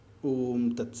ಓಂ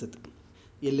ತತ್ಸತ್.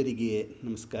 ಎಲ್ಲರಿಗೆ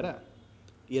ನಮಸ್ಕಾರ.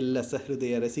 ಎಲ್ಲ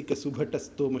ಸಹೃದಯ ರಸಿಕ ಸುಭಟ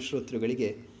ಸ್ತೋಮ ಶ್ರೋತೃಗಳಿಗೆ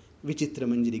ವಿಚಿತ್ರ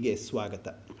ಮಂಜರಿಗೆ ಸ್ವಾಗತ.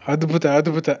 ಅದ್ಭುತ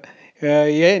ಅದ್ಭುತ.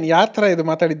 ಏನು ಯಾವ ಥರ ಇದು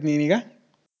ಮಾತಾಡಿದ್ದು ನೀನೀಗ?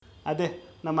 ಅದೇ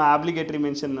ನಮ್ಮ ಆಬ್ಲಿಗೇಟರಿ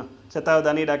ಮೆನ್ಷನ್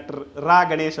ಶತಾವಧಾನಿ ಡಾಕ್ಟರ್ ರಾ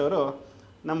ಗಣೇಶ್ ಅವರು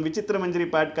ನಮ್ಮ ವಿಚಿತ್ರ ಮಂಜರಿ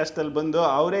ಪಾಡ್ಕಾಸ್ಟಲ್ಲಿ ಬಂದು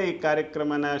ಅವರೇ ಈ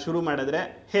ಕಾರ್ಯಕ್ರಮನ ಶುರು ಮಾಡಿದ್ರೆ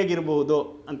ಹೇಗಿರಬಹುದು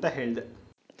ಅಂತ ಹೇಳಿದೆ.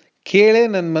 ಕೇಳೇ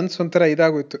ನನ್ನ ಮನಸ್ಸು ಒಂಥರ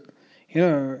ಇದಾಗೋಯ್ತು,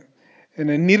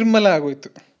 ಏನೋ ನಿರ್ಮಲ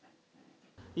ಆಗೋಯ್ತು.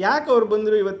 ಯಾಕೆ ಅವ್ರು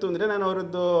ಬಂದರು ಇವತ್ತು ಅಂದರೆ, ನಾನು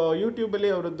ಅವರದ್ದು ಯೂಟ್ಯೂಬಲ್ಲಿ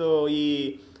ಅವರದ್ದು ಈ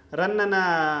ರನ್ನನ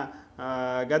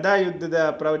ಗದಾ ಯುದ್ಧದ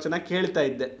ಪ್ರವಚನ ಕೇಳ್ತಾ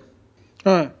ಇದ್ದೆ.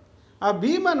 ಆ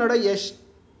ಭೀಮ ನೋಡ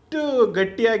ಎಷ್ಟು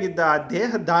ಗಟ್ಟಿಯಾಗಿದ್ದ, ಆ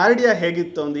ದೇಹ ದಾರ್ಢ್ಯ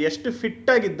ಹೇಗಿತ್ತು, ಅವನು ಎಷ್ಟು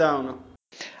ಫಿಟ್ ಆಗಿದ್ದ ಅವನು.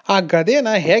 ಆ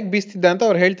ಗದೆನ ಹೇಗೆ ಬೀಸ್ತಿದ್ದ ಅಂತ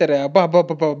ಅವ್ರು ಹೇಳ್ತಾರೆ. ಅಬ್ಬಾ ಅಬ್ಬಾ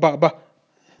ಅಬ್ಬಾ ಅಬ್ಬಾ ಅಬ್ಬಾ.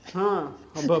 ಹಾಂ,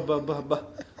 ಹಬ್ಬ ಹಬ್ಬ ಹಬ್ಬ ಹಬ್ಬ.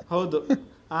 ಹೌದು,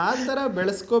 ಆ ಥರ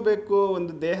ಬೆಳೆಸ್ಕೋಬೇಕು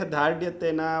ಒಂದು ದೇಹ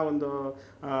ದಾರ್ಢ್ಯತೆನ, ಒಂದು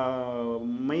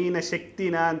ಮೈನ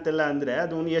ಶಕ್ತಿನ ಅಂತೆಲ್ಲ ಅಂದರೆ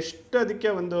ಅದು ಎಷ್ಟು ಅದಕ್ಕೆ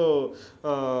ಒಂದು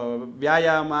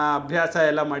ವ್ಯಾಯಾಮ ಅಭ್ಯಾಸ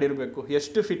ಎಲ್ಲ ಮಾಡಿರಬೇಕು,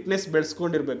 ಎಷ್ಟು ಫಿಟ್ನೆಸ್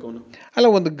ಬೆಳೆಸ್ಕೊಂಡಿರ್ಬೇಕು ಅವನು. ಅಲ್ಲ,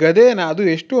 ಒಂದು ಗದೆನ ಅದು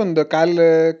ಎಷ್ಟು ಒಂದು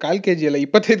ಕಾಲ್ ಕೆಜಿ ಅಲ್ಲ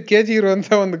 25 kg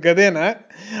ಇರುವಂತ ಒಂದು ಗದೆನ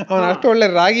ಅವನು ಅಷ್ಟು ಒಳ್ಳೆ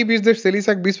ರಾಗಿ ಬೀಸದಷ್ಟು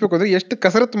ಸಲೀಸಾಗಿ ಬೀಸ್ಬೇಕು ಅಂದ್ರೆ ಎಷ್ಟು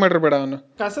ಕಸರತ್ತು ಮಾಡಿರ್ಬೇಡ ಅವನು.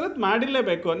 ಕಸರತ್ತು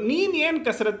ಮಾಡಿರ್ಲೇಬೇಕು. ನೀನ್ ಏನ್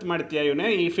ಕಸರತ್ತು ಮಾಡ್ತೀಯ ಇವನೇ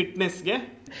ಈ ಫಿಟ್ನೆಸ್ಗೆ?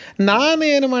 ನಾನು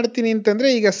ಏನು ಮಾಡ್ತೀನಿ ಅಂತಂದ್ರೆ,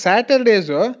 ಈಗ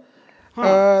ಸ್ಯಾಟರ್ಡೇಸು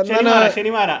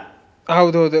ಶನಿವಾರ,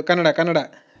 ಹೌದೌದು, ಕನ್ನಡ.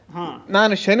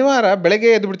 ನಾನು ಶನಿವಾರ ಬೆಳಗ್ಗೆ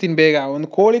ಎದ್ದು ಬಿಡ್ತೀನಿ ಬೇಗ. ಒಂದು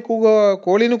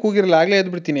ಕೋಳಿನೂ ಕೂಗಿರಲ್ಲ ಆಗ್ಲೇ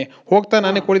ಎದ್ದು ಬಿಡ್ತೀನಿ. ಹೋಗ್ತಾ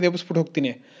ನಾನೇ ಕೋಳಿ ನೆಬ್ಬಿಸ್ಬಿಟ್ಟು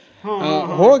ಹೋಗ್ತೀನಿ.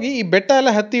 ಹೋಗಿ ಈ ಬೆಟ್ಟ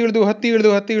ಎಲ್ಲ ಹತ್ತಿ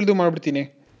ಇಳಿದು ಮಾಡ್ಬಿಡ್ತೀನಿ.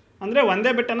 ಅಂದ್ರೆ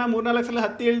ಒಂದೇ ಬೆಟ್ಟನ 3-4 ಸಲ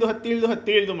ಹತ್ತಿ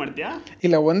ಇಳಿದು ಮಾಡ್ತೀಯಾ?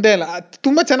 ಇಲ್ಲ, ಒಂದೇ ಅಲ್ಲ,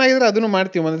 ತುಂಬಾ ಚೆನ್ನಾಗಿದ್ರೆ ಅದನ್ನು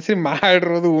ಮಾಡ್ತೀವಿ. ಒಂದ್ಸರಿ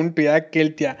ಮಾಡಿರೋದು ಉಂಟು, ಯಾಕೆ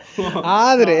ಕೇಳ್ತೀಯ.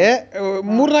 ಆದ್ರೆ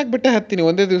 3-4 ಬೆಟ್ಟ ಹತ್ತೀನಿ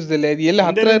ಒಂದೇ ದಿವಸದಲ್ಲಿ. ಅದು ಎಲ್ಲ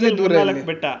ಹತ್ರ ಇರಲಿ ದೂರ ಇರಲಿ,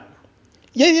 ಬೆಟ್ಟ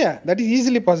that is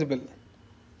easily possible.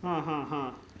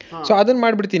 So ಅದನ್ನ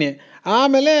ಮಾಡ್ಬಿಡ್ತೀನಿ.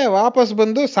 ಆಮೇಲೆ ವಾಪಸ್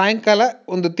ಬಂದು ಸಾಯಂಕಾಲ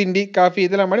ಒಂದು ತಿಂಡಿ ಕಾಫಿ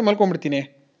ಇದೆಲ್ಲ ಮಾಡಿ ಮಲ್ಕೊಂಡ್ಬಿಡ್ತೀನಿ.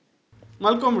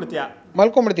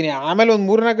 ಆಮೇಲೆ ಒಂದು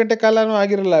 3-4 ಗಂಟೆ ಕಾಲನೂ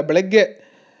ಆಗಿರಲ್ಲ. ಬೆಳಗ್ಗೆ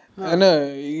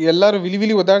ಎಲ್ಲಾರು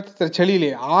ವಿಲಿ ಒದಾಡ್ತಿರ್ತಾರೆ ಚಳಿಲಿ,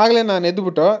 ಆಗ್ಲೇ ನಾನು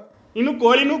ಎದ್ಬಿಟ್ಟು, ಇನ್ನು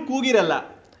ಕೋಳಿನೂ ಕೂಗಿರಲ್ಲ.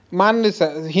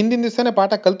 ಹಿಂದಿನ ದಿವಸನೇ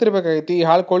ಪಾಠ ಕಲ್ತಿರ್ಬೇಕಾಗಿತ್ತು, ಈ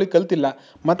ಹಾಳು ಕೋಳಿ ಕಲ್ತಿಲ್ಲ.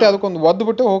 ಮತ್ತೆ ಅದಕ್ಕೊಂದು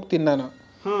ಒದ್ಬಿಟ್ಟು ಹೋಗ್ತೀನಿ ನಾನು.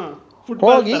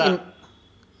 ಹೋಗಿ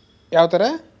ಯಾವ ತರ?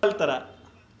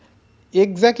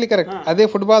 ಎಕ್ಸಾಕ್ಟ್ಲಿ ಕರೆಕ್ಟ್, ಅದೇ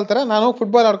ಫುಟ್ಬಾಲ್ ತರ. ನಾನು ಹೋಗಿ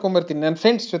ಫುಟ್ಬಾಲ್ ಆಡ್ಕೊಂಡ್ ಬರ್ತೀನಿ ನನ್ನ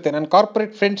ಫ್ರೆಂಡ್ಸ್ ಜೊತೆ, ನನ್ನ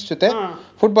ಕಾರ್ಪೊರೇಟ್ ಫ್ರೆಂಡ್ಸ್ ಜೊತೆ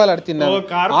ಫುಟ್ಬಾಲ್ ಆಡ್ತೀನಿ ನಾನು.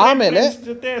 ಆಮೇಲೆ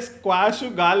ಸ್ಕ್ವಾಶ್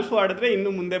ಗಾಲ್ಫ್ ಆಡಿದ್ರೆ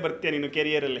ಇನ್ನು ಮುಂದೆ ಬರ್ತೀಯ ನೀನು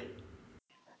ಕೆರಿಯರ್ ಅಲ್ಲಿ.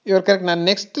 ಇವ್ರು ಕರೆಕ್ಟ್. ನಾನು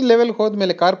ನೆಕ್ಸ್ಟ್ ಲೆವೆಲ್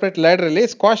ಹೋದ್ಮೇಲೆ ಕಾರ್ಪೊರೇಟ್ ಲ್ಯಾಡರ್ ಅಲ್ಲಿ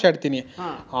ಸ್ಕ್ವಾಶ್ ಆಡ್ತೀನಿ.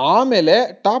 ಆಮೇಲೆ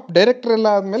ಟಾಪ್ ಡೈರೆಕ್ಟರ್ ಎಲ್ಲ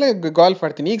ಆದ್ಮೇಲೆ ಗಾಲ್ಫ್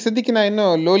ಆಡ್ತೀನಿ. ಈಗ ಸದ್ಯಕ್ಕೆ ನಾ ಇನ್ನು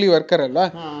ಲೋಲಿ ವರ್ಕರ್ ಅಲ್ಲ,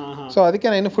 ಸೊ ಅದಕ್ಕೆ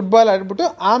ನಾನು ಇನ್ನು ಫುಟ್ಬಾಲ್ ಆಡ್ಬಿಟ್ಟು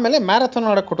ಆಮೇಲೆ ಮ್ಯಾರಥಾನ್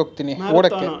ಆಡಕ್ ಕೊಟ್ಟೋಗ್ತೀನಿ,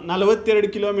 ಓಡಕ್ಕೆ.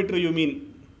 42 kilometre you mean?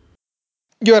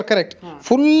 You are correct.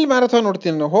 Full marathon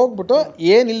ನೋಡ್ತೀನಿ ನಾನು. ಹೋಗ್ಬಿಟ್ಟು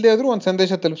ಏನಿಲ್ಲದೆ ಆದ್ರೂ ಒಂದು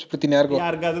ಸಂದೇಶ ತಲುಪಿಸ್ಬಿಡ್ತೀನಿ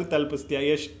ಯಾರಿಗಾದ್ರೂ ತಲುಪಿಸ್ತೀಯ.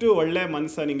 ಎಷ್ಟು ಒಳ್ಳೆ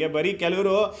ಮನ್ಸ ನಿಂಗೆ. ಬರೀ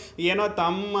ಕೆಲವರು ಏನೋ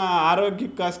ತಮ್ಮ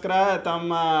ಆರೋಗ್ಯಕ್ಕೋಸ್ಕರ,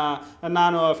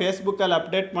 ನಾನು ಫೇಸ್ಬುಕ್ ಅಲ್ಲಿ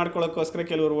ಅಪ್ಡೇಟ್ ಮಾಡ್ಕೊಳ್ಳೋಕ್ಕೋಸ್ಕರ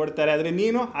ಕೆಲವರು ಓಡ್ತಾರೆ. ಆದ್ರೆ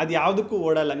ನೀನು ಅದು ಯಾವುದಕ್ಕೂ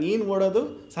ಓಡಲ್ಲ. ನೀನು ಓಡೋದು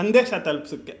ಸಂದೇಶ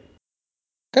ತಲುಪಿಸಕ್ಕೆ.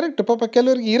 ಕರೆಕ್ಟ್. ಪಾಪ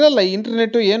ಕೆಲವ್ರಿಗೆ ಇರಲ್ಲ,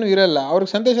 ಇಂಟರ್ನೆಟ್ ಏನು ಇರಲ್ಲ,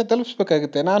 ಅವ್ರಿಗೆ ಸಂದೇಶ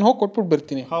ತಲುಪಿಸ್ಬೇಕಾಗುತ್ತೆ. ನಾನು ಹೋಗಿ ಕೊಟ್ಬಿಟ್ಟು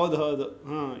ಬರ್ತೀನಿ. ಹೌದು.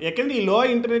 ಯಾಕಂದ್ರೆ ಈ ಲೋ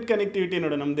ಇಂಟರ್ನೆಟ್ ಕನೆಕ್ಟಿವಿಟಿ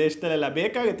ನೋಡು ನಮ್ಮ ದೇಶದಲ್ಲೆಲ್ಲ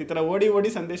ಬೇಕಾಗುತ್ತೆ. ಈ ತರ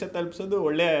ಓಡಿ ಸಂದೇಶ ತಲುಪಿಸೋದು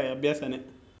ಒಳ್ಳೆ ಅಭ್ಯಾಸನೇ.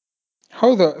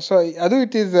 ಹೌದು. ಸೊ ಅದು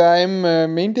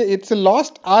it's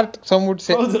last art some would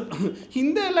say. ಹೌದು.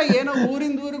 ಹಿಂದೆ ಎಲ್ಲ ಏನೋ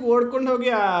ಊರಿಂದ ಊರಿಗೆ ಓಡ್ಕೊಂಡು ಹೋಗಿ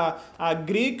ಆ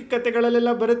ಗ್ರೀಕ್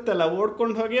ಕಥೆಗಳಲ್ಲೆಲ್ಲ ಬರುತ್ತಲ್ಲ,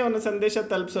 ಓಡ್ಕೊಂಡು ಹೋಗಿ ಅವನ ಸಂದೇಶ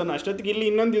ತಲುಪಿಸೋನು. ಅಷ್ಟೊತ್ತಿಗೆ ಇಲ್ಲಿ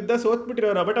ಇನ್ನೊಂದು ಯುದ್ಧ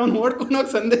ಸೋತ್ಬಿಟ್ಟಿರೋರು, ಬಟ್ ಅವ್ನು ಓಡ್ಕೊಂಡು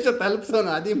ಹೋಗಿ ಸಂದೇಶ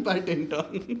ತಲುಪಿಸೋನು. ಅದು ಇಂಪಾರ್ಟೆಂಟ್.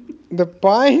 ದ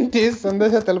ಪಾಯಿಂಟ್ ಈಸ್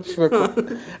ಸಂದೇಶ ತಲುಪಿಸ್ಬೇಕು.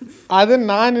 ಅದನ್ನ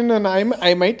ನಾನಿನ್ನು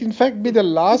I might in fact B the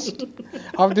last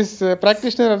of this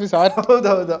practitioner of this art.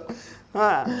 ಹೌದೌದು.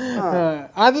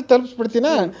 ಅದು ತಲುಪಿಸ್ಬಿಡ್ತೀನ.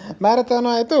 ಮ್ಯಾರಥಾನ್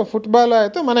ಆಯ್ತು, ಫುಟ್ಬಾಲ್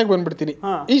ಆಯ್ತು, ಮನೆಗೆ ಬಂದ್ಬಿಡ್ತೀನಿ.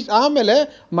 ಆಮೇಲೆ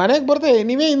ಮನೆಗೆ ಬರ್ತಾ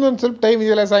ನೀವೇ ಇನ್ನೊಂದ್ ಸ್ವಲ್ಪ ಟೈಮ್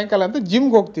ಇದೆಯಲ್ಲ ಸಾಯಂಕಾಲ ಅಂತ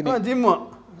ಜಿಮ್ಗೆ ಹೋಗ್ತೀನಿ.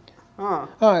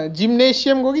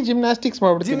 ಜಿಮ್ನೇಷಿಯಂಗೆ ಹೋಗಿ ಜಿಮ್ನಾಸ್ಟಿಕ್ಸ್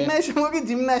ಮಾಡ್ಬಿಡ್ತೀನಿ.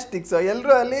 ಜಿಮ್ನಾಸ್ಟಿಕ್ಸ್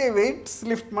ಎಲ್ಲರೂ ಅಲ್ಲಿ ವೆಯ್ಟ್ಸ್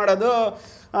ಲಿಫ್ಟ್ ಮಾಡೋದು,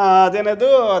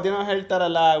 ಅದೇನೋ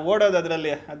ಹೇಳ್ತಾರಲ್ಲ, ಓಡೋದು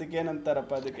ಅದ್ರಲ್ಲಿ, ಅದಕ್ಕೆ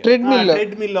ಏನಂತಾರಪ್ಪ, ಅದಕ್ಕೆ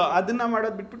ಟ್ರೆಡ್ಮಿಲ್. ಅದನ್ನ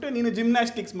ಮಾಡೋದು ಬಿಟ್ಬಿಟ್ಟು ನೀನು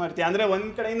ಜಿಮ್ನಾಸ್ಟಿಕ್ಸ್ ಮಾಡ್ತೀಯ. ಅಂದ್ರೆ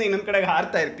ಒಂದ್ ಕಡೆಯಿಂದ ಇನ್ನೊಂದ್ ಕಡೆಗೆ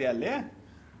ಹಾರ್ತಾ ಇರ್ತೀಯ ಅಲ್ಲಿ.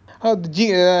 ಹೌದು.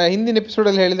 ಹಿಂದಿನ ಎಪಿಸೋಡ್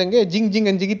ಅಲ್ಲಿ ಹೇಳಿದಂಗೆ ಜಿಂಗ್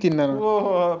ಅಂತ ಜಿಗಿತೀನಿ ನಾನು.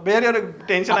 ಬೇರೆಯವ್ರಿಗೆ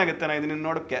ಟೆನ್ಷನ್ ಆಗುತ್ತೆ ನಾ ಇದನ್ನ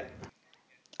ನೋಡಕ್ಕೆ.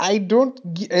 ಐ ಡೋಂಟ್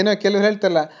ಏನೋ ಕೆಲವ್ರು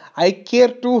ಹೇಳ್ತಾರಲ್ಲ, ಐ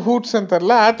ಕೇರ್ 2 hoots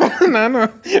ಅಂತಾರಲ್ಲ, ಆ ಥರ ನಾನು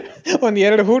ಒಂದು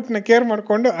 2 hootನ ಕೇರ್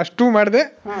ಮಾಡ್ಕೊಂಡು ಅಷ್ಟು ಮಾಡಿದೆ,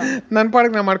 ನನ್ನ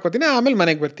ಪಾಡಿಗೆ ನಾ ಮಾಡ್ಕೋತೀನಿ. ಆಮೇಲೆ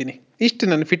ಮನೆಗೆ ಬರ್ತೀನಿ. ಇಷ್ಟು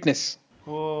ನನ್ನ ಫಿಟ್ನೆಸ್.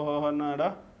 ನೋಡ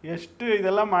ಎಷ್ಟು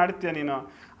ಇದೆಲ್ಲ ಮಾಡ್ತೀಯ ನೀನು.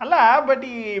 ಅಲ್ಲ, ಬಟ್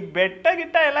ಈ ಬೆಟ್ಟ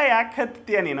ಗಿಟ್ಟ ಎಲ್ಲ ಯಾಕೆ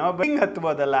ಹತ್ತೀಯ ನೀನು? ಹಿಂಗ್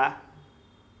ಹತ್ಬೋದಲ್ಲ,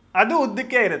 ಅದು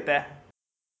ಉದ್ದಕ್ಕೆ ಇರುತ್ತೆ.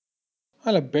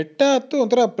 ಅಲ್ಲ, ಬೆಟ್ಟ ಹತ್ತು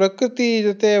ಒಂಥರ ಪ್ರಕೃತಿ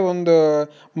ಜೊತೆ ಒಂದು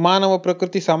ಮಾನವ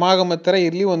ಪ್ರಕೃತಿ ಸಮಾಗಮ ತರ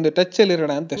ಇರ್ಲಿ, ಒಂದು ಟಚ್ ಅಲ್ಲಿ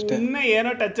ಇರೋಣ ಅಂತ ಅಷ್ಟೇ.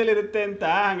 ಏನೋ ಟಚ್ ಅಲ್ಲಿ ಇರುತ್ತೆ ಅಂತ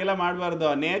ಹಂಗೆಲ್ಲ ಮಾಡ್ಬಾರ್ದು.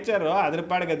 ನೇಚರ್ ಅದ್ರ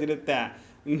ಪಾಡಿಗೆ ಅದಿರುತ್ತೆ.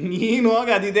 ನೀನ್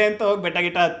ಹೋಗಿ ಅದಿದೆ ಅಂತ ಹೋಗಿ ಬೆಟ್ಟ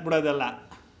ಗಿಟ್ಟ ಹತ್ಬಿಡೋದಲ್ಲ.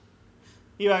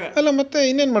 ಇವಾಗ ಅಲ್ಲ ಮತ್ತೆ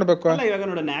ಇನ್ನೇನ್ ಮಾಡ್ಬೇಕು? ಅಲ್ಲ ಇವಾಗ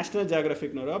ನೋಡು, ನ್ಯಾಷನಲ್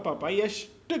ಜಾಗ್ರಫಿಕ್ನವರು ಪಾಪ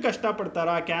ಎಷ್ಟು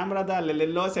ಕಷ್ಟಪಡ್ತಾರೋ ಆ ಕ್ಯಾಮ್ರಾದ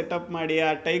ಅಲ್ಲೆಲ್ಲೆಲ್ಲೋ ಸೆಟಪ್ ಮಾಡಿ, ಆ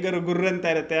ಟೈಗರ್ ಗುರ್ರ ಅಂತ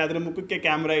ಇರುತ್ತೆ ಅದ್ರ ಮುಖಕ್ಕೆ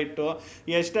ಕ್ಯಾಮ್ರಾ ಇಟ್ಟು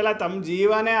ಎಷ್ಟೆಲ್ಲ ತಮ್ಮ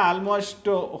ಜೀವನೇ ಆಲ್ಮೋಸ್ಟ್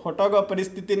ಹೊಟ್ಟೋಗೋ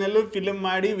ಪರಿಸ್ಥಿತಿನಲ್ಲೂ ಫಿಲ್ಮ್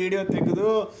ಮಾಡಿ ವಿಡಿಯೋ ತೆಗೆದು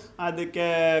ಅದಕ್ಕೆ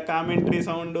ಕಾಮೆಂಟ್ರಿ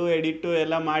ಸೌಂಡು ಎಡಿಟು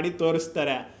ಎಲ್ಲ ಮಾಡಿ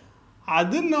ತೋರಿಸ್ತಾರೆ.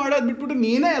 ಅದನ್ನ ನೋಡೋದು ಬಿಟ್ಬಿಟ್ಟು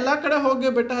ನೀನೇ ಎಲ್ಲ ಕಡೆ ಹೋಗಿ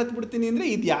ಬೆಟ್ಟ ಹತ್ಬಿಡ್ತೀನಿ ಅಂದ್ರೆ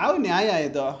ಇದು ಯಾವ ನ್ಯಾಯ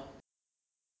ಇದು?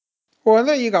 ಓ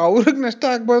ಅಂದ್ರೆ ಈಗ ಅವ್ರಿಗೆ ನಷ್ಟ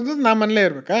ಆಗ್ಬಾರ್ದು, ನಾ ಮನೇಲೇ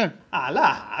ಇರ್ಬೇಕಾ? ಅಲ್ಲ,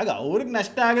 ಆಗ ಅವ್ರಿಗೆ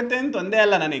ನಷ್ಟ ಆಗುತ್ತೆ ಅಂತ ಒಂದೇ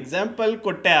ಅಲ್ಲ, ನಾನು ಎಕ್ಸಾಂಪಲ್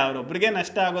ಕೊಟ್ಟೆ, ಅವ್ರೊಬ್ರಿಗೆ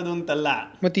ನಷ್ಟ ಆಗೋದು ಅಂತಲ್ಲ.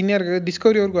 ಮತ್ತೆ ಇನ್ಯಾರ್ಗ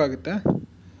ಡಿಸ್ಕವರಿ ಅವ್ರಿಗೂ ಆಗುತ್ತಾ?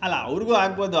 ಅಲ್ಲ, ಅವ್ರಿಗೂ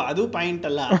ಆಗ್ಬೋದು, ಅದು ಪಾಯಿಂಟ್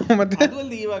ಅಲ್ಲ. ಮತ್ತೆ ಅದು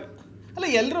ಅಲ್ದು ಇವಾಗ ಅಲ್ಲ,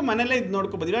 ಎಲ್ಲರೂ ಮನೇಲೇ ಇದು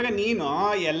ನೋಡ್ಕೋಬೋದು. ಇವಾಗ ನೀನು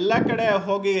ಎಲ್ಲ ಕಡೆ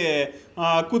ಹೋಗಿ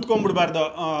ಕೂತ್ಕೊಂಡ್ಬಿಡ್ಬಾರ್ದು,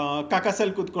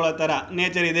 ಕಕಸಲ್ಲಿ ಕೂತ್ಕೊಳ್ಳೋ ಥರ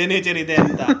ನೇಚರ್ ಇದೆ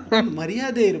ಅಂತ. ಒಂದು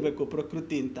ಮರ್ಯಾದೆ ಇರಬೇಕು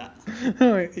ಪ್ರಕೃತಿ ಅಂತ.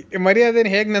 ಮರ್ಯಾದೆ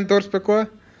ಹೇಗ್ ನಾನು ತೋರಿಸ್ಬೇಕು?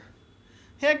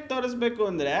 ಹೇಗೆ ತೋರಿಸ್ಬೇಕು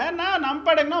ಅಂದರೆ, ನಮ್ಮ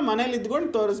ಪಾಡಿಗೆ ನಾವು ಮನೇಲಿ ಇದ್ಕೊಂಡು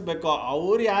ತೋರಿಸ್ಬೇಕು.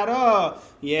 ಅವ್ರು ಯಾರೋ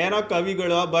ಏನೋ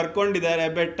ಕವಿಗಳು ಬರ್ಕೊಂಡಿದ್ದಾರೆ,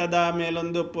 ಬೆಟ್ಟದ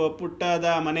ಮೇಲೊಂದು ಪುಟ್ಟದ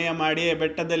ಮನೆಯ ಮಾಡಿ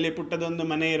ಬೆಟ್ಟದಲ್ಲಿ ಪುಟ್ಟದೊಂದು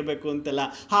ಮನೆ ಇರಬೇಕು ಅಂತೆಲ್ಲ.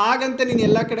 ಹಾಗಂತ ನೀನು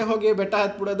ಎಲ್ಲ ಕಡೆ ಹೋಗಿ ಬೆಟ್ಟ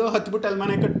ಹತ್ಬಿಡೋದು, ಹತ್ಬಿಟ್ಟು ಅಲ್ಲಿ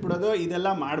ಮನೆ ಕಟ್ಬಿಡೋದು,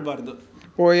 ಇದೆಲ್ಲ ಮಾಡಬಾರ್ದು.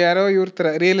 ಓ ಯಾರೋ ಇವ್ರ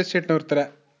ಥರ ರಿಯಲ್ ಎಸ್ಟೇಟ್ನವ್ರ ಥರ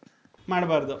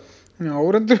ಮಾಡಬಾರ್ದು.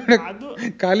 ಅವ್ರಂತೂ ಅದು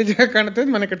ಖಾಲಿ ಜಾಗ ಕಾಣುತ್ತೆ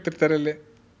ಮನೆ ಕಟ್ತಿರ್ತಾರೆ ಅಲ್ಲಿ.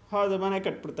 ಹೌದು, ಮನೆ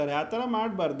ಕಟ್ಬಿಡ್ತಾರೆ. ಆ ಥರ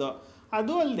ಮಾಡಬಾರ್ದು.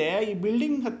 ಅದು ಅಲ್ಲದೆ ಈ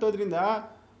ಬಿಲ್ಡಿಂಗ್ ಹತ್ತೋದ್ರಿಂದ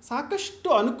ಸಾಕಷ್ಟು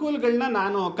ಅನುಕೂಲಗಳನ್ನ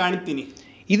ನಾನು ಕಾಣ್ತೀನಿ.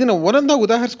 ಇದನ್ನ ಒಂದೊಂದಾಗಿ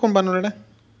ಉದಾಹರಿಸ್ಕೊಂಡ್ ಬಾ ನೋಡೋಣ.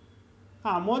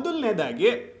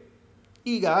 ಮೊದಲನೇದಾಗಿ,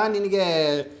 ಈಗ ನಿನಗೆ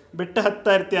ಬೆಟ್ಟ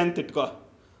ಹತ್ತಾ ಇರ್ತೀಯ ಅಂತ ಇಟ್ಕೋ,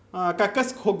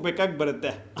 ಕಕ್ಕಸ್ಗೆ ಹೋಗ್ಬೇಕಾಗಿ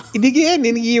ಬರುತ್ತೆ. ಇದೀಗೆ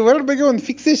ನಿನಗೆ ಈ ವರ್ಡ್ ಬಗ್ಗೆ ಒಂದು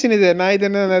ಫಿಕ್ಸೇಷನ್ ಇದೆ, ನಾ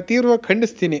ಇದನ್ನ ತೀವ್ರವಾಗಿ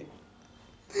ಖಂಡಿಸ್ತೀನಿ.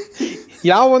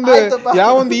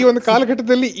 ಯಾವೊಂದು ಈ ಒಂದು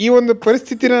ಕಾಲಘಟ್ಟದಲ್ಲಿ ಈ ಒಂದು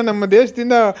ಪರಿಸ್ಥಿತಿನ ನಮ್ಮ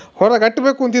ದೇಶದಿಂದ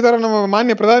ಹೊರಗಟ್ಟಬೇಕು ಅಂತಿದಾರ ನಮ್ಮ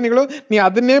ಮಾನ್ಯ ಪ್ರಧಾನಿಗಳು, ನೀ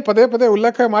ಅದನ್ನೇ ಪದೇ ಪದೇ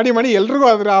ಉಲ್ಲೇಖ ಮಾಡಿ ಎಲ್ರಿಗೂ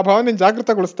ಅದ್ರ ಆ ಭಾವನೆ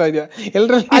ಜಾಗೃತಗೊಳಿಸ್ತಾ ಇದೆಯಾ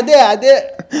ಎಲ್ರಲ್ಲಿ.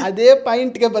 ಅದೇ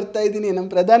ಪಾಯಿಂಟ್ಗೆ ಬರ್ತಾ ಇದ್ದೀನಿ. ನಮ್ಮ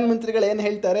ಪ್ರಧಾನ ಮಂತ್ರಿಗಳು ಏನು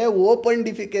ಹೇಳ್ತಾರೆ, ಓಪನ್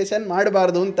ಡಿಫಿಕೇಶನ್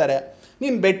ಮಾಡಬಾರ್ದು ಅಂತಾರೆ.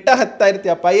 ನೀನು ಬೆಟ್ಟ ಹತ್ತಾ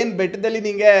ಇರ್ತೀಯಪ್ಪ, ಏನು ಬೆಟ್ಟದಲ್ಲಿ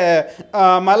ನಿಂಗೆ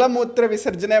ಮಲಮೂತ್ರ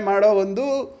ವಿಸರ್ಜನೆ ಮಾಡೋ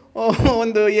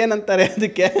ಒಂದು ಏನಂತಾರೆ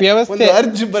ಅದಕ್ಕೆ, ಒಂದು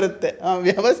ಅರ್ಜಿ ಬರುತ್ತೆ.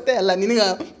 ವ್ಯವಸ್ಥೆ ಅಲ್ಲ, ನಿನಗೆ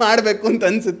ಮಾಡ್ಬೇಕು ಅಂತ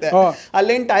ಅನ್ಸುತ್ತೆ.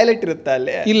 ಅಲ್ಲೇನು ಟಾಯ್ಲೆಟ್ ಇರುತ್ತಾ?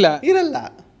 ಅಲ್ಲಿ ಇರಲ್ಲ.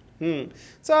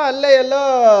 ಸೊ ಅಲ್ಲೇ ಎಲ್ಲೋ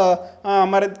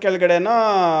ಮರದ ಕೆಳಗಡೆನೋ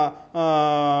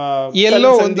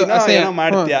ಎಲ್ಲೋ ಒಂದು ಏನೋ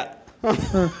ಮಾಡ್ತೀಯ.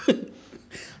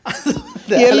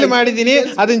 ಎಲ್ಲಿ ಮಾಡಿದೀನಿ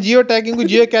ಅದನ್ನ ಜಿಯೋ ಟ್ಯಾಗಿಂಗು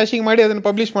ಜಿಯೋ ಕ್ಯಾಶಿಂಗ್ ಮಾಡಿ ಅದನ್ನ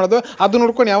ಪಬ್ಲಿಷ್ ಮಾಡೋದು, ಅದು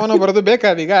ನೋಡ್ಕೊಂಡು ಯಾವನೋ ಬರೋದು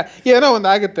ಬೇಕಾದೀಗ ಏನೋ ಒಂದು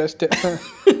ಆಗುತ್ತೆ ಅಷ್ಟೇ.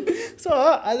 ಸೊ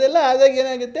ಅದೆಲ್ಲ ಆದಾಗ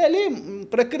ಏನಾಗುತ್ತೆ, ಅಲ್ಲಿ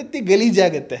ಪ್ರಕೃತಿ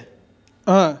ಗಲೀಜಾಗುತ್ತೆ.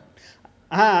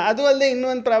 ಅದು ಅಲ್ಲದೆ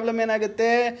ಇನ್ನೊಂದು ಪ್ರಾಬ್ಲಮ್ ಏನಾಗುತ್ತೆ,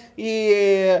 ಈ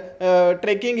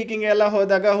ಟ್ರೆಕ್ಕಿಂಗ್ ಎಲ್ಲ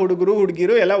ಹೋದಾಗ ಹುಡುಗರು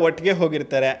ಹುಡುಗಿರು ಎಲ್ಲ ಒಟ್ಟಿಗೆ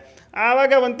ಹೋಗಿರ್ತಾರೆ.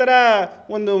 ಆವಾಗ ಒಂಥರ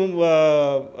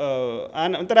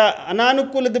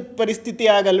ಅನಾನುಕೂಲದ ಪರಿಸ್ಥಿತಿ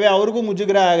ಆಗಲ್ವೇ, ಅವ್ರಿಗೂ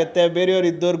ಮುಜುಗರ ಆಗುತ್ತೆ, ಬೇರೆಯವ್ರು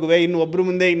ಇದ್ದವ್ರಿಗೂ. ಇನ್ನು ಒಬ್ರು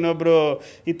ಮುಂದೆ ಇನ್ನೊಬ್ರು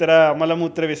ಈ ಥರ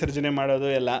ಮಲಮೂತ್ರ ವಿಸರ್ಜನೆ ಮಾಡೋದು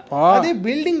ಎಲ್ಲ. ಅದೇ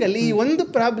ಬಿಲ್ಡಿಂಗ್ ಅಲ್ಲಿ ಈ ಒಂದು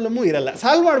ಪ್ರಾಬ್ಲಮ್ಮು ಇರಲ್ಲ,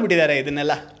 ಸಾಲ್ವ್ ಮಾಡಿಬಿಟ್ಟಿದ್ದಾರೆ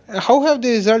ಇದನ್ನೆಲ್ಲ. How have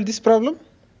they resolve this problem?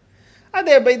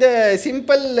 ಅದೇ by the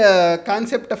simple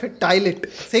concept of A toilet,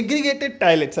 segregated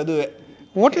toilets. ಅದುವೇ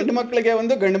ಹೆಣ್ಣು ಮಕ್ಕಳಿಗೆ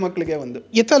ಒಂದು, ಗಂಡು ಮಕ್ಕಳಿಗೆ ಒಂದು.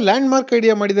 ಈತ ಲ್ಯಾಂಡ್ ಮಾರ್ಕ್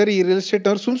ಐಡಿಯಾ ಮಾಡಿದ್ದಾರೆ ಈ ರಿಯಲ್ ಎಸ್ಟೇಟ್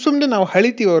ಅವ್ರು. ಸುಮ್ಮನೆ ನಾವು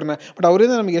ಹಳಿತೀವಿ ಅವ್ರನ್ನ, ಬಟ್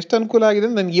ಅವರಿಂದ ನಮ್ಗೆ ಎಷ್ಟು ಅನುಕೂಲ ಆಗಿದೆ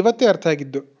ಅಂತ ನನ್ಗೆ ಇವತ್ತೇ ಅರ್ಥ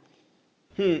ಆಗಿದ್ದು.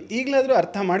 ಈಗಲಾದ್ರೂ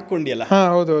ಅರ್ಥ ಮಾಡ್ಕೊಂಡಿಯಲ್ಲ?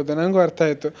 ಹೌದು, ನನಗೂ ಅರ್ಥ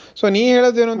ಆಯ್ತು. ಸೊ ನೀ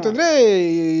ಹೇಳೋದೇನು ಅಂತಂದ್ರೆ,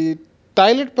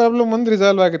 ಟಾಯ್ಲೆಟ್ ಪ್ರಾಬ್ಲಮ್ ಒಂದು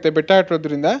ರಿಸಾಲ್ವ್ ಆಗುತ್ತೆ ಬೆಟ್ಟ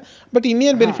ಹತ್ತೋದ್ರಿಂದ, ಬಟ್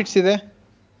ಇನ್ನೇನು ಬೆನಿಫಿಟ್ಸ್ ಇದೆ?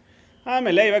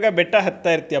 ಆಮೇಲೆ ಇವಾಗ ಬೆಟ್ಟ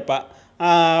ಹತ್ತಾ ಇರ್ತೀಯಪ್ಪ,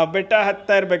 ಬೆಟ್ಟ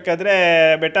ಹತ್ತಾ ಇರಬೇಕಾದ್ರೆ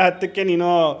ಬೆಟ್ಟ ಹತ್ತಕ್ಕೆ ನೀನು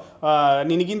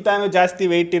ನಿನಗಿಂತಾನು ಜಾಸ್ತಿ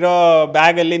ವೆಯ್ಟ್ ಇರೋ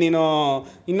ಬ್ಯಾಗಲ್ಲಿ ನೀನು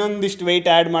ಇನ್ನೊಂದಿಷ್ಟು ವೆಯ್ಟ್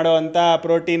ಆ್ಯಡ್ ಮಾಡೋ ಅಂತ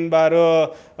ಪ್ರೋಟೀನ್ ಬಾರು,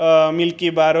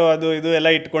 ಮಿಲ್ಕಿ ಬಾರು, ಅದು ಇದು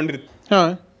ಎಲ್ಲ ಇಟ್ಕೊಂಡಿರ್ತೀವಿ.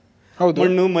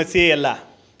 ಮಣ್ಣು ಮಸಿ ಎಲ್ಲ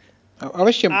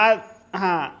ಅವಶ್ಯ.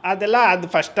 ಅದೆಲ್ಲ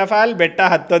ಅದು ಫಸ್ಟ್ ಆಫ್ ಆಲ್ ಬೆಟ್ಟ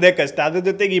ಹತ್ತೋದೇ ಕಷ್ಟ, ಅದ್ರ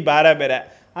ಜೊತೆಗೆ ಈ ಭಾರ ಬೇರೆ.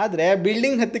 ಆದರೆ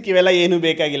ಬಿಲ್ಡಿಂಗ್ ಹತ್ತಕ್ಕೆ ಇವೆಲ್ಲ ಏನೂ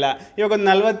ಬೇಕಾಗಿಲ್ಲ. ಇವಾಗ ಒಂದು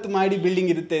 40 ಮಾಡಿ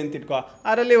ಬಿಲ್ಡಿಂಗ್ ಇರುತ್ತೆ ಅಂತ ಇಟ್ಕೋ,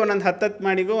 ಅದರಲ್ಲಿ ಒಂದೊಂದು 10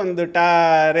 ಮಾಡಿಗೂ ಒಂದು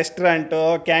ರೆಸ್ಟೋರೆಂಟು,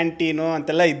 ಕ್ಯಾಂಟೀನು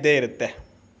ಅಂತೆಲ್ಲ ಇದ್ದೇ ಇರುತ್ತೆ.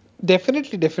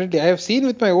 Definitely I have seen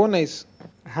with my own ice.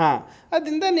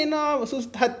 ಅದರಿಂದ ನೀನು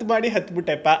ಹತ್ತು ಮಾಡಿ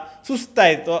ಹತ್ಬಿಟ್ಟೆಪ್ಪ,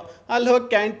 ಸುಸ್ತಾಯಿತು, ಅಲ್ಲಿ ಹೋಗಿ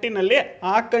ಕ್ಯಾಂಟೀನಲ್ಲಿ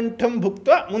ಆ ಕಂಠಂ ಭುಕ್ತ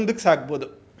ಮುಂದಕ್ಕೆ ಸಾಗ್ಬೋದು.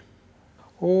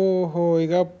 ಓಹೋ,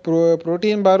 ಈಗ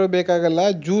ಪ್ರೋಟೀನ್ ಬಾರು ಬೇಕಾಗಲ್ಲ,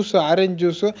 ಜ್ಯೂಸ್, ಆರೆಂಜ್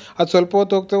ಜ್ಯೂಸು, ಅದು ಸ್ವಲ್ಪ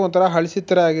ಹೊತ್ತು ಹೋಗ್ತದೆ, ಒಂಥರ ಹಳಸಿದ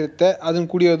ಥರ ಆಗಿರುತ್ತೆ, ಅದನ್ನ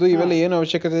ಕುಡಿಯೋದು, ಇವೆಲ್ಲ ಏನು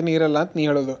ಅವಶ್ಯಕತೆ ಇರಲ್ಲ ಅಂತ ನೀ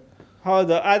ಹೇಳೋದು.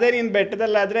 ಹೌದು. ಅದೇ ನೀನು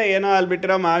ಬೆಟ್ಟದಲ್ಲಾದರೆ ಏನೋ ಅಲ್ಲಿ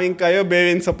ಬಿಟ್ಟಿರೋ ಮಾವಿನಕಾಯೋ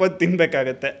ಬೇವಿನ ಸೊಪ್ಪು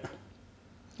ತಿನ್ಬೇಕಾಗತ್ತೆ.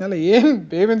 ಅಲ್ಲ, ಏನು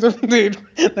ಬೇವಿನ ಸೊಪ್ಪು,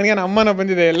 ನನಗೇನು ಅಮ್ಮನ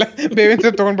ಬಂದಿದೆ ಎಲ್ಲ ಬೇವಿನ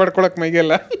ಸೊಪ್ಪು ತೊಗೊಂಡು ಪಡ್ಕೊಳಕ್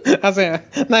ಮೈಗೆಲ್ಲ ಅಸಹ್ಯ.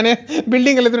 ನಾನೇ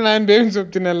ಬಿಲ್ಡಿಂಗಲ್ಲಿದ್ರು ನಾನು ಬೇವಿನ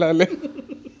ಸೊಪ್ಪು ತಿನ್ನಲ್ಲ, ಅಲ್ಲಿ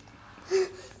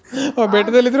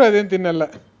ಬೆಟ್ಟದಲ್ಲಿದ್ರು ಅದೇನು ತಿನ್ನಲ್ಲ.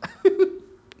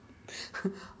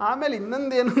 ಆಮೇಲೆ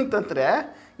ಇನ್ನೊಂದು ಏನು ಅಂತಂದರೆ,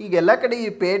 ಈಗೆಲ್ಲ ಕಡೆ ಈ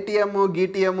ಪೇಟಿಎಮ್ಮು,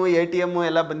 ಗಿಟಿಎಮ್ಮು, ATM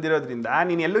ಎಲ್ಲ ಬಂದಿರೋದ್ರಿಂದ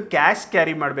ನೀನು ಎಲ್ಲೂ ಕ್ಯಾಶ್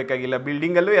ಕ್ಯಾರಿ ಮಾಡಬೇಕಾಗಿಲ್ಲ.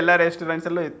 ಬಿಲ್ಡಿಂಗಲ್ಲೂ ಎಲ್ಲ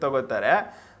ರೆಸ್ಟೋರೆಂಟ್ಸಲ್ಲೂ ಇದು ತಗೋತಾರೆ.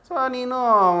 ಸೊ ನೀನು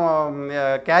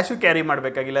ಕ್ಯಾಶು ಕ್ಯಾರಿ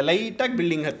ಮಾಡಬೇಕಾಗಿಲ್ಲ, ಲೈಟಾಗಿ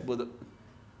ಬಿಲ್ಡಿಂಗ್ ಹತ್ಬೋದು.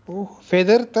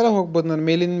 ಫೆದರ್ ಥರ ಹೋಗ್ಬೋದು ನಾನು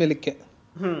ಮೇಲಿನ ಮೇಲಕ್ಕೆ.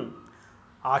 ಹ್ಮ್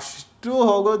ಅಷ್ಟು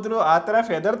ಹೋಗೋದ್ರು ಆ ಥರ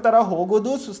ಫೆದರ್ ಥರ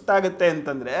ಹೋಗೋದು ಸುಸ್ತಾಗುತ್ತೆ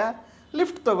ಅಂತಂದ್ರೆ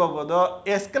ಲಿಫ್ಟ್ ತಗೋಬೋದು,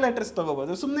 ಎಸ್ಕಲೇಟರ್ಸ್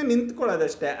ತಗೋಬೋದು, ಸುಮ್ಮನೆ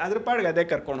ನಿಂತ್ಕೊಳ್ಳೋದಷ್ಟೇ, ಅದ್ರ ಪಾಡಿಗೆ ಅದೇ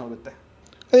ಕರ್ಕೊಂಡು ಹೋಗುತ್ತೆ.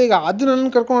 ಈಗ ಅದು ನನ್ನ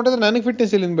ಕರ್ಕೊಂಡು ಹೊಟ್ಟೋದ್ರೆ ನನಗೆ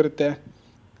ಫಿಟ್ನೆಸ್ ಎಲ್ಲಿಂದ ಬರುತ್ತೆ?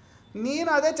 ನೀನು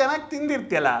ಅದೇ ಚೆನ್ನಾಗಿ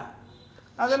ತಿಂದಿರ್ತೀಯಲ್ಲ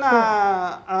ಅದನ್ನ,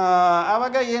 ಆ,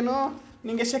 ಆವಾಗ ಏನು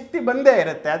ನಿಂಗೆ ಶಕ್ತಿ ಬಂದೇ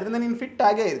ಇರುತ್ತೆ, ಅದರಿಂದ ನೀನು ಫಿಟ್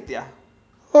ಆಗೇ ಇರ್ತೀಯ.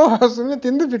 ಓಹ್, ಸುಮ್ಮನೆ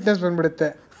ತಿಂದು ಫಿಟ್ನೆಸ್ ಬಂದ್ಬಿಡುತ್ತೆ.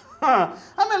 ಹಾ,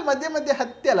 ಆಮೇಲೆ ಮಧ್ಯೆ ಮಧ್ಯೆ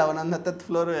ಹತ್ತಿಯಲ್ಲ ಒಂದೊಂದು ಹತ್ತತ್ತು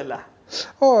ಫ್ಲೋರು ಎಲ್ಲ.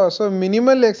 Oh, so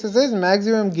minimal exercise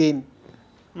maximum gain.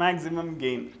 Maximum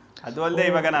gain. ಅದು ಅಲ್ಲದೆ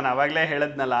ಇವಾಗ ನಾನು ಅವಾಗಲೇ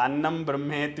ಹೇಳದ್ನಲ್ಲ, ಅನ್ನಂ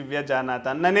ಬ್ರಹ್ಮೇ ದಿವ್ಯ ಜಾನಾತ್,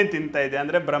 ಅನ್ನನೇ ತಿಂತಾ ಇದೆಯಾ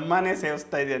ಅಂದರೆ ಬ್ರಹ್ಮನೇ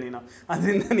ಸೇವಿಸ್ತಾ ಇದೆಯಾ ನೀನು,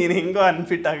 ಅದರಿಂದ ನೀನು ಹೆಂಗೋ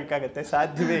ಅನ್ಫಿಟ್ ಆಗಕ್ಕಾಗತ್ತೆ?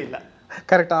 ಸಾಧ್ಯವೇ ಇಲ್ಲ.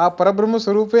 ಕರೆಕ್ಟ್. ಆ ಪರಬ್ರಹ್ಮ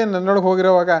ಸ್ವರೂಪೇ ನನ್ನೊಳಗೆ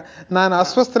ಹೋಗಿರೋವಾಗ ನಾನು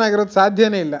ಅಸ್ವಸ್ಥನಾಗಿರೋದು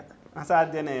ಸಾಧ್ಯನೇ ಇಲ್ಲ.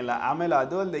 ಸಾಧ್ಯನೇ ಇಲ್ಲ. ಆಮೇಲೆ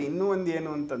ಅದು ಅಲ್ಲದೆ ಇನ್ನೂ ಒಂದು ಏನು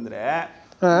ಅಂತಂದ್ರೆ,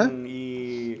 ಈ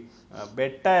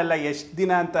ಬೆಟ್ಟ ಎಲ್ಲ ಎಷ್ಟು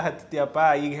ದಿನ ಅಂತ ಹತ್ತೀಯಪ್ಪ?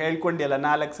 ಈಗ ಹೇಳ್ಕೊಂಡಿಯಲ್ಲ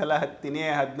 4 ಸಲ ಹತ್ತೀನಿ,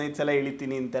 15 ಸಲ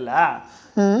ಇಳಿತೀನಿ ಅಂತೆಲ್ಲ,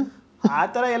 ಆ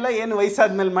ಥರ ಎಲ್ಲ ಏನು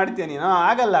ವಯಸ್ಸಾದ್ಮೇಲೆ ಮಾಡ್ತೀಯ ನೀನು?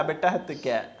 ಆಗಲ್ಲ ಬೆಟ್ಟ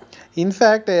ಹತ್ತಕ್ಕೆ.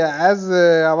 ಇನ್ಫ್ಯಾಕ್ಟ್ ಆಸ್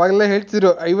ಅವಾಗೆಲ್ಲ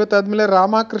ಹೇಳ್ತಿದ್ರು 50 ಆದ್ಮೇಲೆ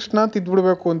ರಾಮಕೃಷ್ಣ ಅಂತ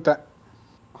ಇದ್ಬಿಡ್ಬೇಕು ಅಂತ.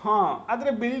 ಹಾ, ಆದ್ರೆ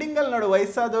ಬಿಲ್ಡಿಂಗ್ ಅಲ್ಲಿ ನೋಡು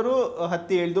ವಯಸ್ಸಾದವರು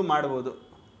ಹತ್ತಿ ಇಳಿದು ಮಾಡ್ಬೋದು.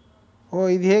 ಓ,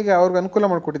 ಇದು ಹೇಗೆ ಅವ್ರಿಗೆ ಅನುಕೂಲ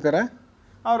ಮಾಡ್ಕೊಟ್ಟಿದ್ದಾರೆ?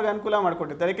 ಅವ್ರಿಗೆ ಅನುಕೂಲ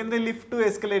ಮಾಡ್ಕೊಟ್ಟಿರ್ತಾರೆ, ಯಾಕೆಂದ್ರೆ ಲಿಫ್ಟು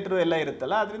ಎಸ್ಕಲೇಟರ್ ಎಲ್ಲ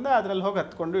ಇರುತ್ತಲ್ಲ, ಅದರಿಂದ ಅದ್ರಲ್ಲಿ ಹೋಗಿ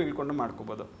ಹತ್ಕೊಂಡು ಇಳ್ಕೊಂಡು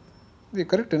ಮಾಡ್ಕೋಬೋದು. ಇದು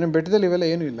ಕರೆಕ್ಟ್. ಬೆಟ್ಟದಲ್ಲಿ ಇವೆಲ್ಲ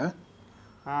ಏನೂ ಇಲ್ಲ.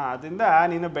 ಹಾ, ಅದರಿಂದ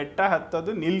ನೀನು ಬೆಟ್ಟ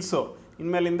ಹತ್ತೋದು ನಿಲ್ಸು,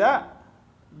 ಇನ್ಮೇಲಿಂದ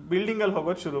ಬಿಲ್ಡಿಂಗ್ ಅಲ್ಲಿ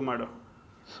ಹೋಗೋದು ಶುರು ಮಾಡು.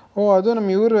 ಓ, ಅದು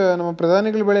ನಮ್ಮ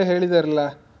ಪ್ರಧಾನಿಗಳ ಬೆಳೆ ಹೇಳಿದಾರಲ್ಲ,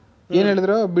 ಏನ್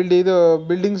ಹೇಳಿದ್ರು? ಇದು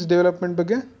ಬಿಲ್ಡಿಂಗ್ಸ್ ಡೆವಲಪ್ಮೆಂಟ್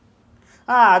ಬಗ್ಗೆ.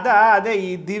 ಅದೇ ಈ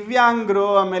ದಿವ್ಯಾಂಗರು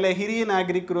ಆಮೇಲೆ ಹಿರಿಯ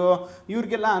ನಾಗರಿಕರು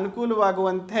ಇವ್ರಿಗೆಲ್ಲ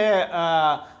ಅನುಕೂಲವಾಗುವಂತೆ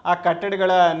ಆ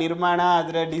ಕಟ್ಟಡಗಳ ನಿರ್ಮಾಣ,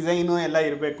 ಅದರ ಡಿಸೈನು ಎಲ್ಲ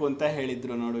ಇರಬೇಕು ಅಂತ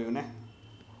ಹೇಳಿದ್ರು ನೋಡು ಇವನೇ.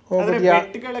 ಆದ್ರೆ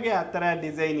ಬೆಟ್ಟಗಳಿಗೆ ಆ ಥರ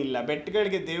ಡಿಸೈನ್ ಇಲ್ಲ.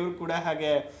 ಬೆಟ್ಟಗಳಿಗೆ ದೇವ್ರು ಕೂಡ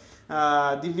ಹಾಗೆ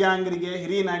ದಿವ್ಯಾಂಗರಿಗೆ,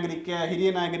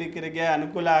 ಹಿರಿಯ ನಾಗರಿಕರಿಗೆ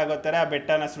ಅನುಕೂಲ ಆಗೋ ಥರ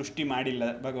ಬೆಟ್ಟನ ಸೃಷ್ಟಿ ಮಾಡಿಲ್ಲ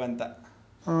ಭಗವಂತ.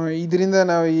 ಇದರಿಂದ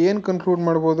ನಾವು ಏನು ಕನ್ಕ್ಲೂಡ್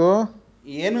ಮಾಡ್ಬೋದು?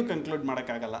 ಏನು ಕನ್ಕ್ಲೂಡ್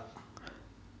ಮಾಡೋಕ್ಕಾಗಲ್ಲ.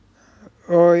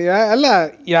 ಅಲ್ಲ,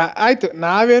 ಆಯ್ತು,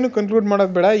 ನಾವೇನು ಕನ್ಕ್ಲೂಡ್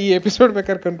ಮಾಡೋದು ಬೇಡ, ಈ ಎಪಿಸೋಡ್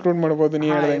ಬೇಕಾದ್ರೆ ಕನ್ಕ್ಲೂಡ್ ಮಾಡ್ಬೋದು ನೀ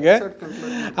ಹೇಳ್ದಂಗೆ.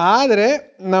 ಆದ್ರೆ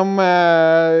ನಮ್ಮ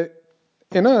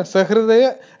ಸಹೃದಯ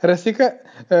ರಸಿಕ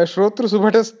ಶ್ರೋತೃ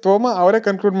ಸುಭಟ ಸ್ತೋಮ ಅವರೇ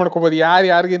ಕನ್ಕ್ಲೂಡ್ ಮಾಡ್ಕೋಬಹುದು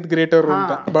ಯಾರಿಗಿಂತ ಗ್ರೇಟರ್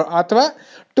ಅಂತ. ಅಥವಾ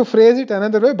to phrase it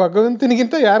another way,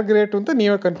 ಭಗವಂತನಿಗಿಂತ ಯಾರು ಗ್ರೇಟ್ ಅಂತ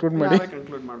ನೀವೇ ಕನ್ಕ್ಲೂಡ್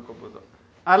ಮಾಡ್ಕೋಬಹುದು.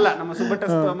 ಅಲ್ಲ, ನಮ್ಮ ಸುಭಟ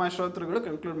ಸ್ತೋಮ ಶ್ರೋತೃಗಳು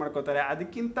ಕನ್ಕ್ಲೂಡ್ ಮಾಡ್ಕೋತಾರೆ.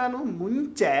 ಅದಕ್ಕಿಂತಾನು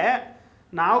ಮುಂಚೆ,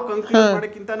 ನಾವು ಕನ್ಕ್ಲೂಡ್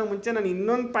ಮಾಡೋಕ್ಕಿಂತಾನು ಮುಂಚೆ ನಾನು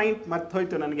ಇನ್ನೊಂದು ಪಾಯಿಂಟ್ ಮರ್ತು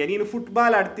ಹೋಯ್ತು ನನಗೆ. ನೀನು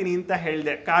ಫುಟ್ಬಾಲ್ ಆಡ್ತೀನಿ ಅಂತ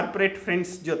ಹೇಳಿದೆ ಕಾರ್ಪೊರೇಟ್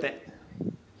ಫ್ರೆಂಡ್ಸ್ ಜೊತೆ.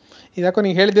 ಯಾಕೋ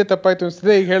ನೀನು ಹೇಳಿದೆ ತಪ್ಪಾಯ್ತು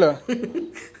ಅನ್ಸ್ತದೆ, ಈಗ ಹೇಳು.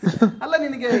 ಅಲ್ಲ,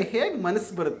 ನಿನಗೆ ಹೇಗ್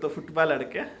ಮನಸ್ಸು ಬರುತ್ತೋ ಫುಟ್ಬಾಲ್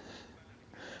ಆಡಕ್ಕೆ?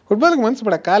 ಫುಟ್ಬಾಲ್ಗೆ ಮನ್ಸು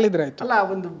ಬೇಡ, ಕಾಲಿದ್ರೆ ಆಯ್ತು. ಅಲ್ಲ,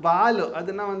 ಒಂದು ಬಾಲ್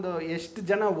ಅದನ್ನ ಒಂದು ಎಷ್ಟು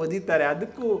ಜನ ಒದಿತಾರೆ,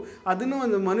 ಅದನ್ನು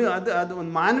ಒಂದು ಅದು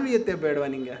ಒಂದು ಮಾನವೀಯತೆ ಬೇಡವಾ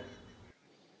ನಿಂಗೆ?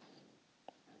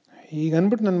 ಈಗ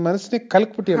ಅನ್ಬಿಟ್ಟು ನನ್ನ ಮನಸ್ಸನ್ನೇ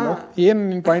ಕಲ್ಕ್ಬಿಟ್ಟಿಯಲ್ಲ. ಏನ್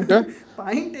ನಿನ್ ಪಾಯಿಂಟ್?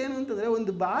 ಪಾಯಿಂಟ್ ಏನು ಅಂತಂದ್ರೆ,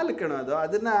 ಒಂದು ಬಾಲ್ ಕಣೋದು,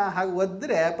 ಅದನ್ನ ಹಾಗೆ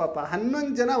ಒದ್ರೆ ಪಾಪ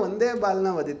 11 ಜನ ಒಂದೇ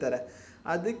ಬಾಲ್ನ ಒದಿತಾರೆ.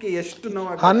 ಅದಕ್ಕೆ ಎಷ್ಟು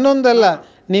ನೋವು. 11 ಅಲ್ಲ,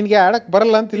 ನಿನ್ಗೆ ಆಡಕ್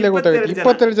ಬರಲ್ಲ ಅಂತ ಇಲ್ಲೇ ಗೊತ್ತಾಗುತ್ತೆ.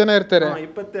 22 ಜನ ಇರ್ತಾರೆ.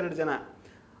 22 ಜನ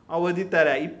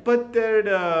ಒದಿತಾರೆ.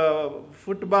 22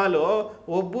 ಫುಟ್ಬಾಲು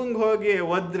ಒಬ್ಬಂಗ್ ಹೋಗಿ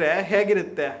ಒದ್ರೆ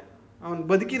ಹೇಗಿರುತ್ತೆ? ಅವನ್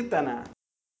ಬದುಕಿರ್ತಾನ?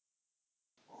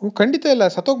 ಖಂಡಿತ ಇಲ್ಲ,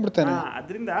 ಸತ್ತೋಗ್ಬಿಡ್ತಾನೆ.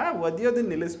 ಅದರಿಂದ ಒದಿಯೋದನ್ನ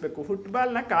ನಿಲ್ಲಿಸ್ಬೇಕು.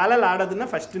 ಫುಟ್ಬಾಲ್ ನ ಕಾಲಲ್ಲಿ ಆಡೋದನ್ನ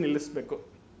ಫಸ್ಟ್ ನಿಲ್ಲಿಸ್ಬೇಕು.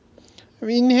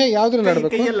 ಇನ್ನು ಹೇಗೆ ಯಾವ್ದ್ರಲ್ಲಿ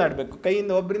ಆಡ್ಬೇಕು? ಕೈಯಲ್ಲಿ ಆಡ್ಬೇಕು.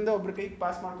 ಕೈಯಿಂದ ಒಬ್ಬರಿಂದ ಒಬ್ರು ಕೈಗೆ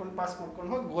ಪಾಸ್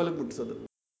ಮಾಡ್ಕೊಂಡು ಹೋಗಿ ಗೋಲಿಗೆ ಮುಟ್ಸೋದು.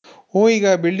 ಓ, ಈಗ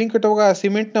ಬಿಲ್ಡಿಂಗ್ ಕಟ್ಟುವಾಗ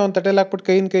ಸಿಮೆಂಟ್ ನ ಒಂದ್ ತಟ್ಟೆಲ್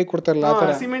ಹಾಕ್ಬಿಟ್ಟು ಕೈ ಕೊಡ್ತಾರಲ್ಲ ಆ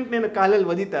ತರ. ಸಿಮೆಂಟ್ ನೇನು ಕಾಲಲ್ಲಿ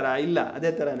ಒದಿತಾರ? ಇಲ್ಲ,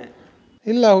 ಅದೇ ತರಾನೇ.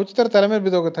 ಇಲ್ಲ, ಹುಚ್ಚರ ತಲೆ ಮೇಲೆ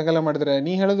ಬಿದ್ದೋಗುತ್ತೆ ಹಾಗೆಲ್ಲ ಮಾಡಿದ್ರೆ.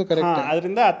 ನೀ ಹೇಳೋದು ಕರೆಕ್ಟ್.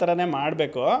 ಅದರಿಂದ ಆ ತರಾನೇ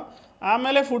ಮಾಡ್ಬೇಕು.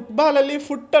 ಆಮೇಲೆ ಫುಟ್ಬಾಲ್ ಅಲ್ಲಿ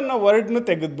ಫುಟ್ ಅನ್ನೋ ವರ್ಡ್ನು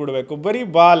ತೆಗೆದು ಬಿಡ್ಬೇಕು, ಬರೀ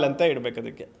ಬಾಲ್ ಅಂತ ಇಡ್ಬೇಕು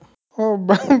ಅದಕ್ಕೆ.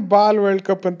 ಬಾಲ್ ವರ್ಲ್ಡ್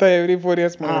ಕಪ್ ಅಂತ ಎವ್ರಿ 4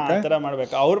 years ಆ ತರ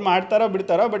ಮಾಡ್ಬೇಕು. ಅವ್ರು ಮಾಡ್ತಾರೋ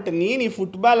ಬಿಡ್ತಾರೋ, ಬಟ್ ನೀನ್ ಈ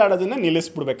ಫುಟ್ಬಾಲ್ ಆಡೋದನ್ನ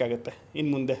ನಿಲ್ಲಿಸ್ಬಿಡ್ಬೇಕಾಗತ್ತೆ ಇನ್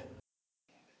ಮುಂದೆ.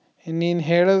 ನೀನ್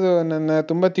ಹೇಳೋದು ನನ್ನ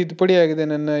ತುಂಬಾ ತಿದ್ದುಪಡಿ ಆಗಿದೆ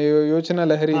ನನ್ನ ಯೋಚನಾ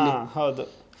ಲಹರಿಯಲ್ಲಿ. ಹೌದು,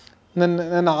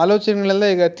 ನನ್ನ ಆಲೋಚನೆಗಳೆಲ್ಲ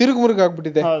ಈಗ ತಿರುಗುಮುರುಗು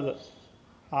ಆಗ್ಬಿಟ್ಟಿದೆ. ಹೌದು.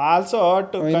 Also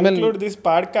to conclude this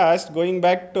podcast, going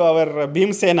back to our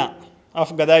Bhimasena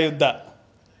of ಗದಾಯುದ್ಧ.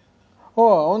 ಓ,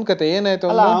 ಅವನ್ ಕತೆ ಏನಾಯ್ತು?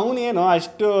 ಅಲ್ಲ, ಅವನೇನು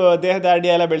ಅಷ್ಟು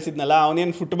ದೇಹದಾರ್ಢ್ಯ ಎಲ್ಲ ಬೆಳೆಸಿದ್ನಲ್ಲ,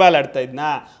 ಅವನೇನು ಫುಟ್ಬಾಲ್ ಆಡ್ತಾ ಇದ್ನಾ?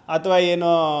 ಅಥವಾ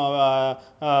ಏನೋ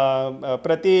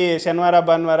ಪ್ರತಿ ಶನಿವಾರ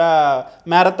ಭಾನುವಾರ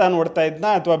ಮ್ಯಾರಥಾನ್ ಓಡ್ತಾ ಇದ್ನಾ?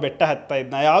 ಅಥವಾ ಬೆಟ್ಟ ಹತ್ತಾ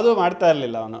ಇದ್ನಾ? ಯಾವುದೂ ಮಾಡ್ತಾ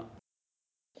ಇರ್ಲಿಲ್ಲ ಅವನು.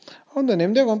 ಹೌದು,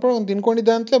 ನೆಮ್ಮದಿಯಾಗಿ ಒಂದು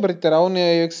ತಿನ್ಕೊಂಡಿದ್ದ ಅಂತಲೇ ಬರೀತಾರೆ. ಅವನು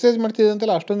ಎಕ್ಸರ್ಸೈಸ್ ಮಾಡ್ತಿದ್ದ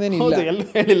ಅಂತಲ್ಲ, ಅಷ್ಟೊಂದೇನು ಇಲ್ಲ. ಎಲ್ಲೂ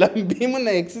ಹೇಳಿಲ್ಲ.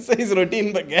 ಭೀಮನ್ನ ಎಕ್ಸರ್ಸೈಸ್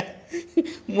ರೊಟೀನ್ ಬಗ್ಗೆ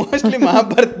ಮೋಸ್ಟ್ಲಿ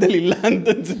ಮಹಾಭಾರತದಲ್ಲಿ ಇಲ್ಲ ಅಂತ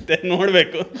ಅನ್ಸುತ್ತೆ,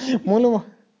 ನೋಡ್ಬೇಕು.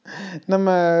 ನಮ್ಮ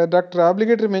ಡಾಕ್ಟರ್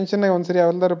ಆಬ್ಲಿಗೇಟರಿ ಮೆನ್ಷನ್ ಒಂದ್ಸರಿ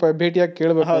ಯಾವ್ದಾರು ಭೇಟಿಯಾಗಿ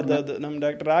ಕೇಳಬೇಕು. ಹೌದೌದು, ನಮ್ಮ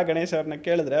ಡಾಕ್ಟರ್ ಗಣೇಶ್ ಅವ್ರನ್ನ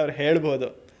ಕೇಳಿದ್ರೆ ಅವ್ರು ಹೇಳ್ಬೋದು.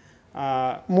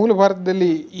 ಮೂಲ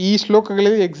ಭಾರತದಲ್ಲಿ ಈ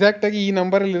ಶ್ಲೋಕಗಳಲ್ಲಿ ಎಕ್ಸಾಕ್ಟ್ ಆಗಿ ಈ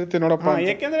ನಂಬರ್ ಅಲ್ಲಿ ಇರುತ್ತೆ ನೋಡಪ್ಪ.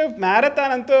 ಯಾಕೆಂದ್ರೆ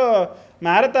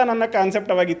ಮ್ಯಾರಥಾನ್ ಅನ್ನೋ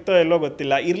ಕಾನ್ಸೆಪ್ಟ್ ಅವಾಗ ಇತ್ತೋ ಎಲ್ಲೋ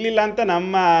ಗೊತ್ತಿಲ್ಲ, ಇರ್ಲಿಲ್ಲ ಅಂತ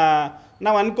ನಮ್ಮ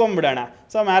ನಾವು ಅನ್ಕೊಂಬಿಡೋಣ.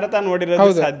 ಸೊ ಮ್ಯಾರಥಾನ್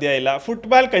ಓಡಿರೋದು ಸಾಧ್ಯ ಇಲ್ಲ.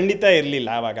 ಫುಟ್ಬಾಲ್ ಖಂಡಿತ ಇರ್ಲಿಲ್ಲ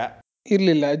ಆವಾಗ.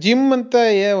 ಇರ್ಲಿಲ್ಲ. ಜಿಮ್ ಅಂತ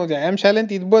ವ್ಯಾಯಾಮ ಶಾಲೆ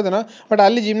ಅಂತ ಇದ್ಬೋದನ, ಬಟ್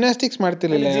ಅಲ್ಲಿ ಜಿಮ್ನಾಸ್ಟಿಕ್ಸ್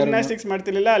ಮಾಡ್ತಿರ್ಲಿಲ್ಲ. ಜಿಮ್ನಾಸ್ಟಿಕ್ಸ್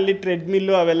ಮಾಡ್ತಿರ್ಲಿಲ್ಲ, ಅಲ್ಲಿ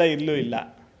ಟ್ರೆಡ್ಮಿಲ್ಲು ಅವೆಲ್ಲ ಇಲ್ಲೂ ಇಲ್ಲ.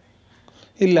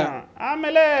 ಇಲ್ಲ.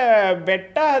 ಆಮೇಲೆ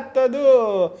ಬೆಟ್ಟ ಹತ್ತೋದು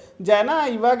ಜನ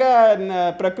ಇವಾಗ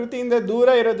ಪ್ರಕೃತಿಯಿಂದ ದೂರ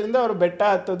ಇರೋದ್ರಿಂದ ಅವ್ರು ಬೆಟ್ಟ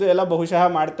ಹತ್ತೋದು ಎಲ್ಲ ಬಹುಶಃ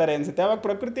ಮಾಡ್ತಾರೆ ಅನ್ಸುತ್ತೆ. ಅವಾಗ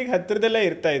ಪ್ರಕೃತಿಗೆ ಹತ್ತಿರದಲ್ಲೇ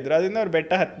ಇರ್ತಾ ಇದ್ರು, ಅದರಿಂದ ಅವ್ರು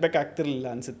ಬೆಟ್ಟ ಹತ್ಬೇಕಾಗ್ತಿರ್ಲಿಲ್ಲ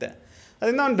ಅನ್ಸುತ್ತೆ.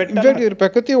 ಅದರಿಂದ ಅವ್ನು ಬೆಟ್ಟ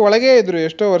ಪ್ರಕೃತಿ ಒಳಗೆ ಇದ್ರು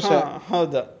ಎಷ್ಟೋ ವರ್ಷ.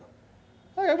 ಹೌದು.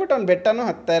 ಹಾಗಾಗ್ಬಿಟ್ಟು ಅವ್ನು ಬೆಟ್ಟನೂ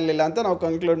ಹತ್ತಾ ಇರ್ಲಿಲ್ಲ ಅಂತ ನಾವು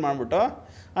ಕನ್ಕ್ಲೂಡ್ ಮಾಡ್ಬಿಟ್ಟು,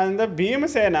 ಅದರಿಂದ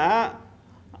ಭೀಮಸೇನ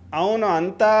ಅವನು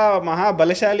ಅಂತ ಮಹಾ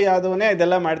ಬಲಶಾಲಿ ಆದವನೇ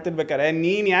ಇದೆಲ್ಲ ಮಾಡ್ತಿರ್ಬೇಕಾರೆ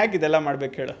ನೀನ್ ಯಾಕೆ ಇದೆಲ್ಲ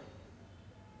ಮಾಡ್ಬೇಕು ಹೇಳು?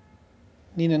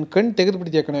 ನೀ ನನ್ ಕಣ್ಣು ತೆಗೆದು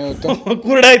ಬಿಡ್ತೀಯ ಕಣ ಇವತ್ತು.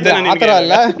 ಕೂಡ ಆತರ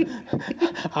ಅಲ್ಲ,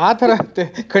 ಆತರ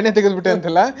ಕಣ್ಣೆ ತೆಗೆದ್ಬಿಟ್ಟೆ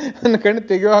ಅಂತಲ್ಲ, ನನ್ನ ಕಣ್ಣು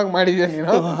ತೆಗೆಯೋ ಹಾಗೆ ಮಾಡಿದ್ಯಾ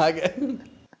ನೀನು. ಹಾಗೆ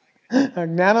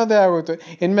ಜ್ಞಾನೋದಯ ಆಗೋಯ್ತು.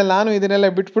 ಇನ್ಮೇಲೆ ನಾನು ಇದನ್ನೆಲ್ಲ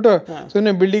ಬಿಟ್ಬಿಟ್ಟು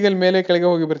ಸುಮ್ಮನೆ ಬಿಲ್ಡಿಂಗ್ ಅಲ್ಲಿ ಮೇಲೆ ಕೆಳಗೆ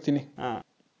ಹೋಗಿ ಬರ್ತೀನಿ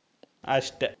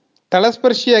ಅಷ್ಟೇ.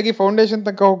 ತಳಸ್ಪರ್ಶಿಯಾಗಿ ಫೌಂಡೇಶನ್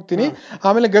ತನಕ ಹೋಗ್ತೀನಿ,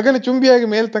 ಆಮೇಲೆ ಗಗನ ಚುಂಬಿಯಾಗಿ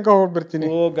ಮೇಲ್ ತನಕ ಹೋಗಿ ಬರ್ತೀನಿ.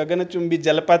 ಓ, ಗಗನ ಚುಂಬಿ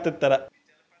ಜಲಪಾತದ ತರ.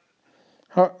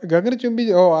 ಗಗನ ಚುಂಬಿ,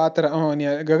 ಓ ಆತರ.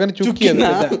 ಗಗನ ಚುಕ್ಕಿ.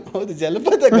 ಹೌದು,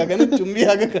 ಜಲಪಾತ ಗಗನ ಚುಂಬಿ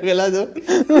ಆಗಕ್ಕಾಗಲ್ಲ, ಅದು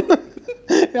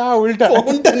ಉಲ್ಟಾ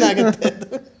ಫೌಂಟನ್ ಆಗುತ್ತೆ.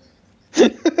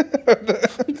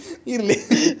 ಇರ್ಲಿ,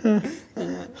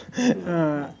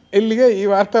 ಇಲ್ಲಿಗೆ ಈ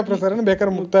ವಾರ್ತಾ ಪ್ರಸಾರ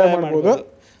ಬೇಕಾದ್ರೆ ಮುಕ್ತಾಯ ಮಾಡ್ಬೋದು.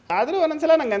 ಆದ್ರೂ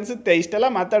ಒಂದೊಂದ್ಸಲ ನಂಗೆ ಅನ್ಸುತ್ತೆ ಇಷ್ಟೆಲ್ಲ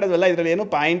ಮಾತಾಡೋದಲ್ಲ, ಇದ್ರಲ್ಲಿ ಏನೂ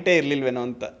ಪಾಯಿಂಟೇ ಇರ್ಲಿಲ್ವೇನೋ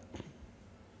ಅಂತ.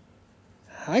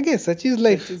 ಹಾಗೆ ಸಚ್ ಇಸ್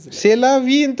ಲೈಫ್,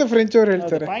 ಸೇಲಾವಿ ಅಂತ ಫ್ರೆಂಚ್ ಅವ್ರು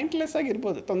ಹೇಳ್ತಾರೆ. ಪಾಯಿಂಟ್ಲೆಸ್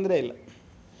ಆಗಿರ್ಬೋದು, ತೊಂದರೆ ಇಲ್ಲ.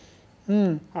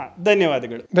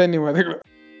 ಧನ್ಯವಾದಗಳು. ಧನ್ಯವಾದಗಳು.